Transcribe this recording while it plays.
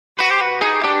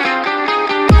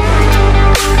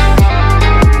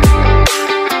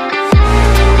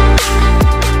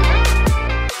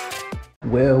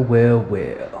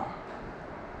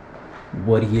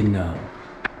What do you know?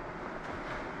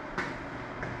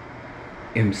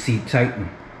 MC Titan.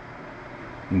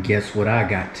 And guess what I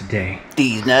got today?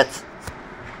 These nuts.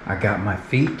 I got my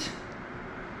feet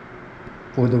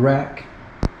for the rack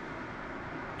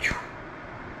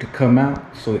to come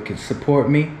out so it can support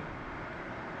me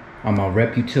on my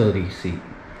rep utility seat.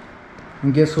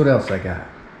 And guess what else I got?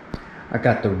 I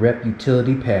got the rep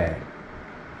utility pad.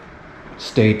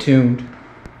 Stay tuned.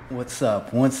 What's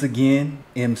up? Once again,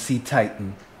 MC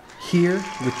Titan here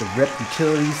with the rep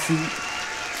utility seat,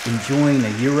 enjoying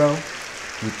a gyro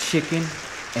with chicken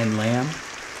and lamb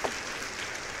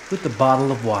with a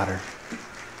bottle of water.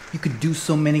 You could do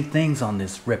so many things on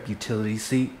this rep utility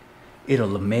seat.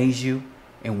 It'll amaze you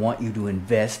and want you to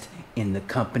invest in the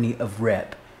company of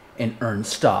Rep and earn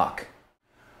stock.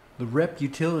 The rep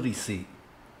utility seat.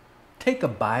 Take a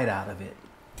bite out of it.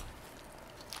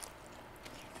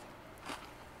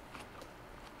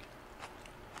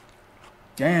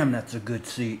 Damn, that's a good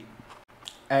seat.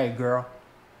 Hey girl,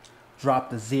 drop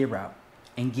the 0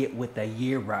 and get with the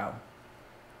gyro.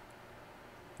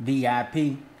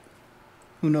 VIP,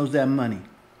 who knows that money?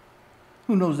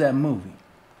 Who knows that movie?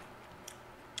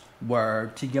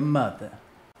 Word to your mother.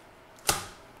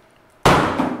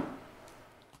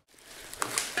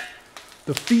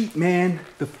 The feet, man,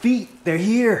 the feet, they're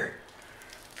here.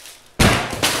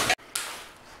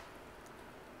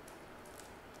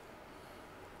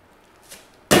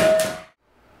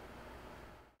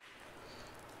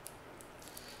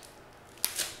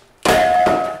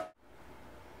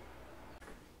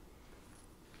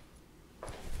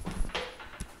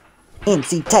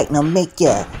 MC Titan will make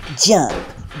ya jump,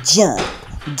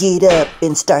 get up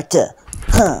and start to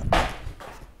hump.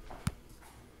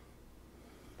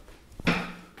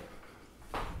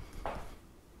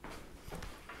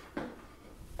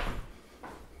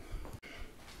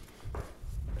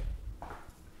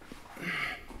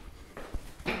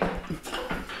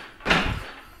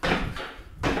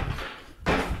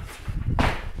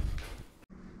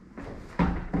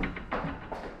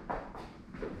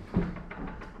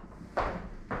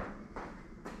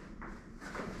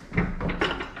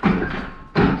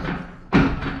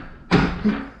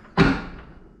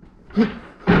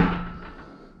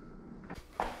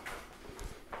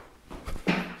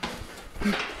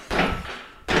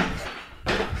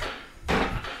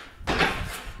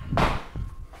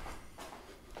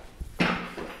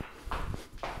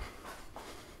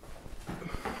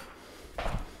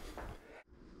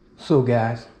 So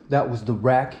guys, that was the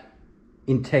rack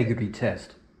integrity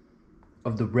test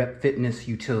of the Rep Fitness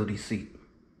utility seat.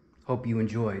 Hope you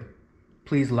enjoyed.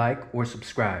 Please like or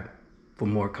subscribe for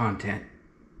more content.